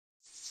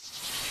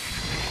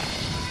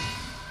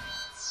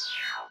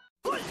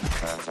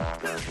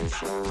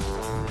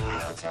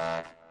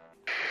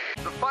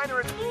The finer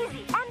it's easy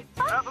and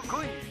fun. half of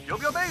clean. You'll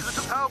be amazed at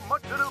just how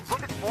much it'll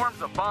put. It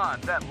forms a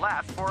bond that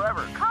lasts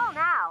forever. Call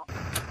now.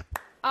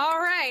 All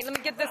right, let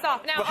me get this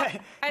off. Now,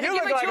 you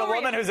look like a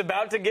woman who's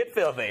about to get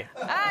filthy.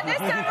 This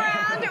time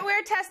around,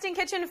 we're testing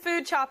kitchen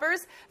food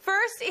choppers.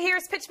 First,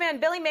 here's pitchman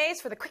Billy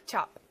Mays for the quick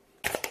chop.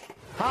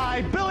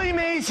 Hi, Billy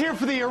Mays here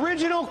for the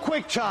original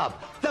Quick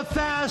Chop. The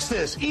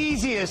fastest,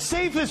 easiest,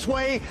 safest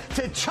way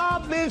to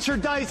chop, mince, or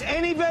dice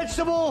any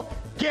vegetable,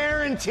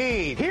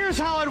 guaranteed. Here's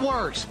how it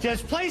works.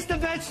 Just place the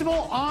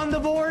vegetable on the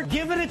board,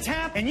 give it a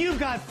tap, and you've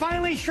got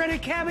finely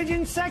shredded cabbage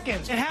in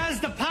seconds. It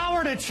has the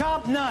power to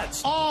chop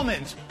nuts,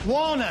 almonds,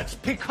 walnuts,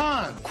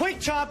 pecan.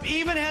 Quick Chop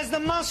even has the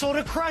muscle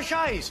to crush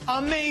ice.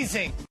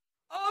 Amazing.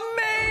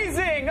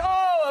 Amazing!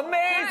 Oh,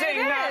 amazing!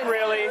 Yeah, Not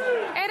really.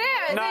 It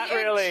is. Not it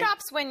really.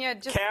 chops when you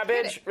just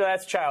Cabbage, hit it.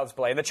 that's child's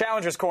play. In the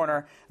challenger's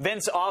corner,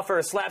 Vince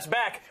offers slaps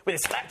back with a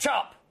slap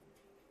chop.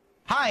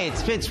 Hi,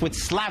 it's Vince with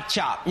Slap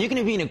Chop. You're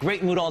going to be in a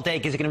great mood all day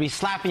because you're going to be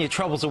slapping your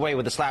troubles away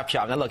with the Slap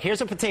Chop. Now look,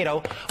 here's a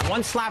potato.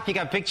 One slap, you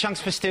got big chunks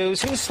for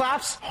stews. 2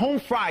 slaps, home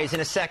fries in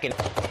a second.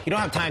 You don't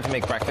have time to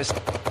make breakfast.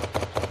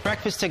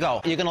 Breakfast to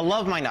go. You're going to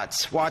love my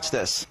nuts. Watch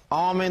this.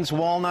 Almonds,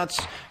 walnuts.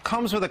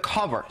 Comes with a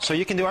cover, so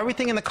you can do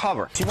everything in the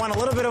cover. If you want a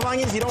little bit of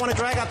onions, you don't want to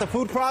drag out the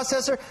food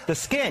processor, the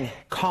skin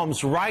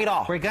comes right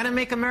off. We're going to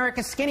make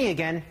America skinny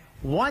again,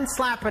 1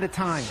 slap at a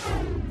time.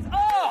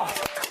 Oh!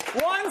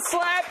 1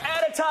 slap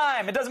at a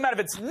time. It doesn't matter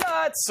if it's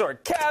nuts or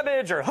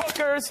cabbage or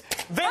hookers.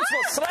 Vince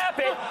will slap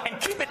it and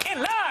keep it in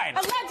line.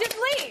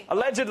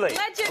 Allegedly.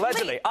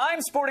 Allegedly.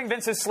 I'm sporting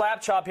Vince's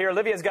slap chop here.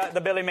 Olivia's got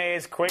the Billy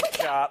Mays quick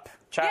chop.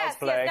 Child's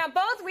play. Yes. Now,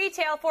 both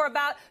retail for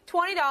about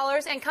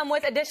 $20 and come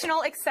with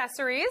additional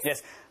accessories.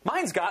 Yes.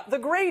 Mine's got the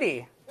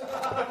Grady.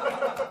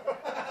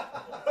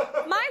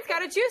 Mine's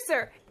got a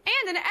juicer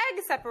and an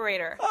egg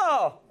separator.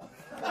 Oh.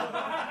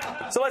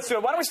 So let's do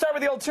it. Why don't we start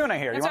with the old tuna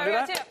here? You want to do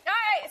that? All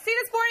right. See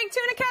this boring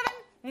tuna, Kevin?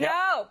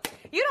 No.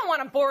 You don't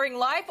want a boring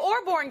life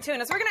or boring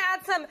tuna. So we're going to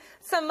add some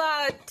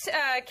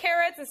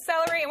carrots and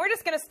celery, and we're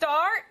just going to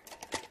start.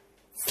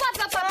 Slap,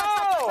 slap, slap,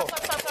 slap,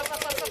 slap, slap, slap, slap,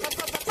 slap, slap,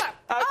 slap, slap, slap.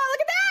 Oh,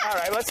 look at that! All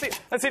right, let's see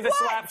if the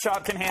slap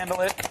chop can handle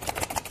it.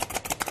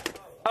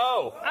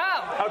 Oh.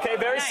 Oh. Okay,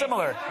 very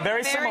similar.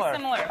 Very similar.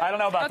 I don't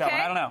know about that one.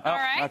 I don't know. All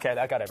right. Okay,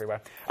 that got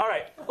everywhere. All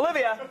right,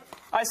 Olivia,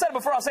 I said it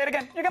before, I'll say it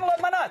again. You're going to love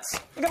my nuts.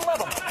 You're going to love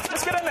them.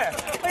 Just get in there.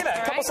 Look at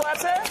that. A couple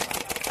slaps there.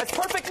 That's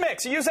perfect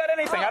mix. You use that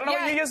anything. I don't know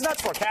what you use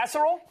nuts for.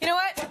 Casserole? You know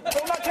what?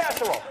 What about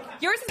casserole?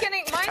 Yours is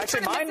getting...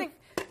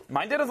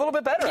 Mine did a little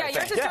bit better, Yeah, I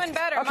think. yours is doing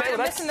better. Okay, Mine,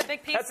 I'm missing the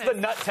big pieces. That's the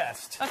nut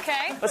test.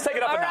 Okay. Let's take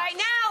it up a notch. All right,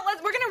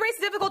 now we're going to raise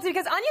the difficulty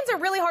because onions are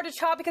really hard to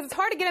chop because it's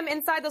hard to get them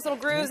inside those little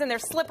grooves and they're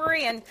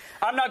slippery and...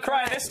 I'm not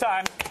crying this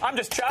time. I'm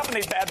just chopping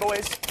these bad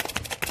boys.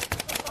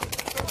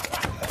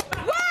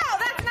 Wow,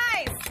 that's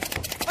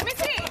nice. Let me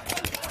see.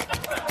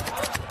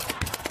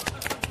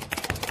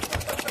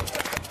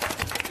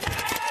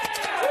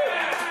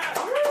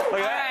 Look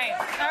at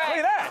that. All right.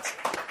 Look at that.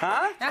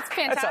 Huh? That's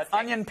fantastic. That's an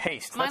onion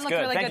paste. Mine That's look good.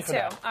 really Thank good you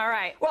for too. that. All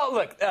right. Well,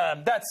 look,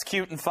 that's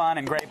cute and fun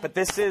and great, but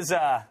this is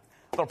a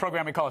little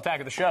program we call Attack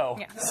of the Show.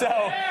 Yeah. So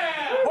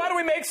why don't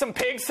we make some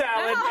pig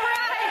salad? All right.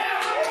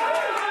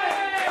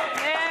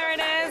 There it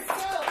is.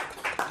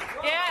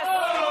 Yes.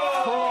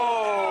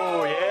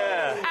 Oh,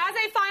 yeah. As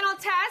a final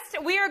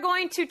test, we are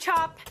going to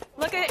chop.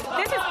 Look at it.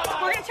 We're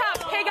going to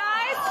chop pig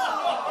eyes,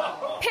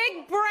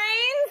 pig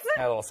brains,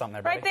 Got a little something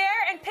there, buddy. right there,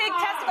 and pig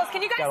testicles.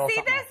 Can you guys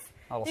see this?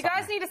 You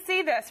guys need to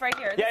see this right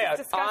here. Yeah,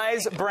 This is disgusting.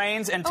 eyes,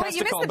 brains, and Oh, wait,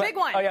 you testicles. missed the big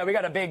one. Oh, yeah, we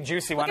got a big,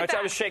 juicy one, Look which at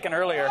I was that. shaking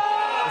earlier.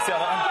 You see how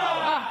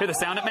that? Hear the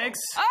sound it makes?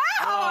 Oh,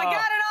 I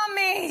got it on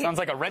me. Sounds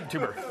like a red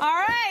tuber. All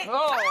right.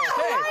 Oh,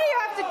 okay. Why do you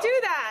have to do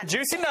that?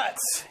 Juicy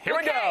nuts. Here we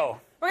Okay. go.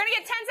 We're going to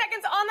get 10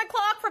 seconds on the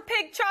clock for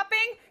pig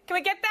chopping. Can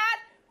we get that?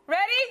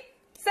 Ready,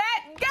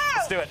 set, go.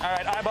 Let's do it. All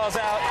right, eyeballs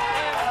out,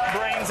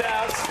 brains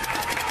out,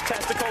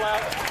 testicle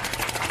out.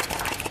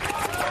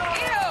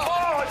 Ew.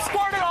 Oh, it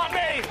squirted on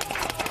me.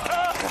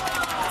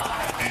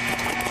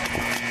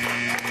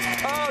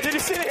 Oh, did you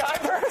see the eye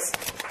burst?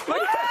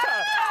 Look at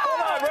that.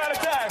 Hold on, we're out of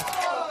time.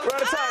 We're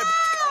out of time.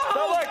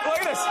 No, look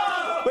at this.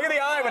 Look at the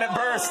eye when it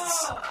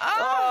bursts.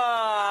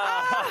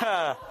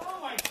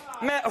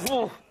 Man,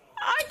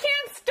 I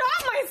can't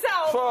stop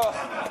myself.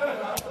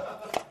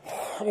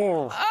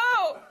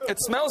 Oh. It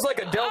smells like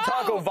a Del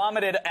Taco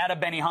vomited at a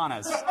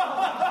Benihana's.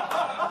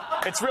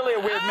 It's really a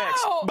weird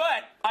mix.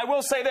 But I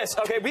will say this.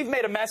 Okay, we've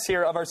made a mess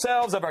here of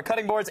ourselves, of our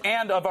cutting boards,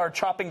 and of our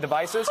chopping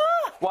devices.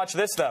 Watch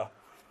this, though.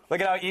 Look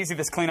at how easy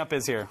this cleanup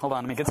is here. Hold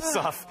on, let me get this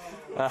off.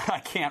 I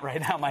can't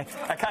right now. I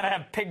kind of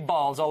have pig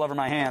balls all over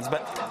my hands.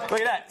 But look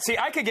at that. See,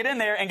 I could get in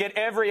there and get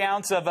every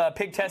ounce of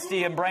pig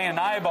testy and brain and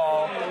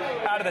eyeball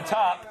out of the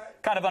top.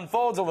 Kind of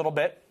unfolds a little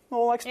bit. A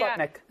little like Sputnik.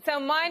 Yeah. So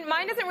mine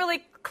doesn't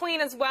really clean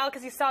as well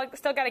because you still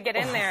got to get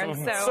in there. And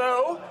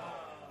So,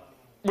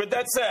 with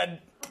that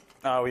said,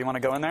 oh, you want to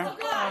go in there? Get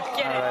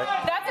it.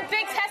 Right. That's a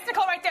big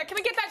testicle right there. Can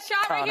we get that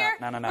shot right here?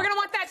 No. We're going to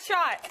want that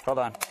shot. Hold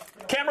on.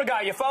 Camera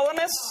guy, you following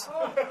this?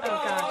 Oh, gosh.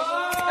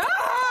 Ah!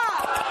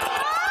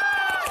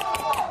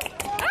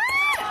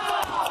 Ah!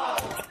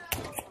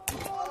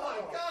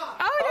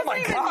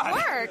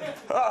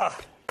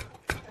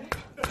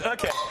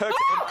 Okay.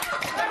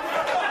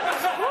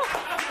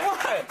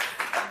 What?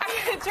 I'm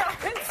gonna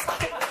drop it.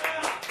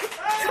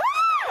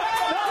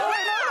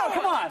 No,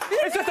 come on.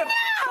 It's just a,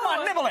 come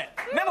on, nibble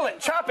it,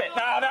 chop it.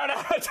 No. All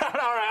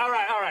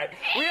right.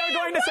 We are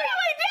going to say. What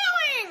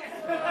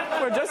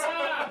are we doing?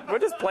 We're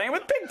just playing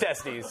with pig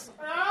testes.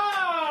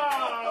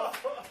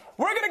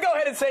 We're going to go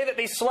ahead and say that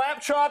the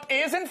slap chop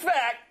is, in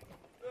fact,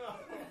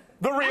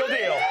 the real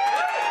deal.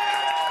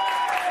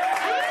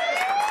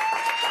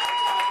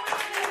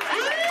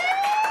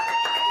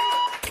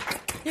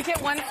 You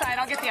get one side,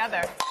 I'll get the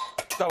other.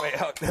 Oh, wait.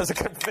 That's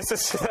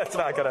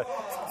not going to...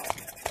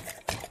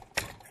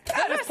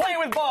 Just playing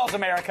with balls,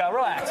 America.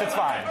 Relax. It's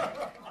fine.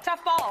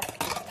 Tough ball.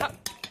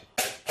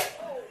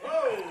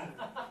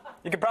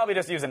 You could probably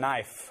just use a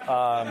knife.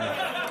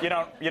 You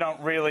don't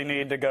really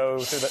need to go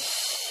through the...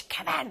 Shh,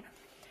 Kevin.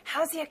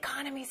 How's the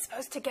economy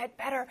supposed to get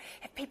better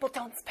if people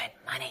don't spend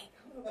money?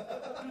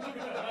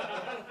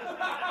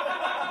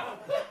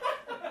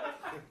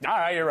 All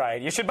right, you're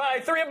right. You should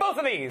buy 3 of both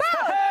of these.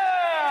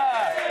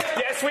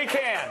 Yes, we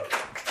can.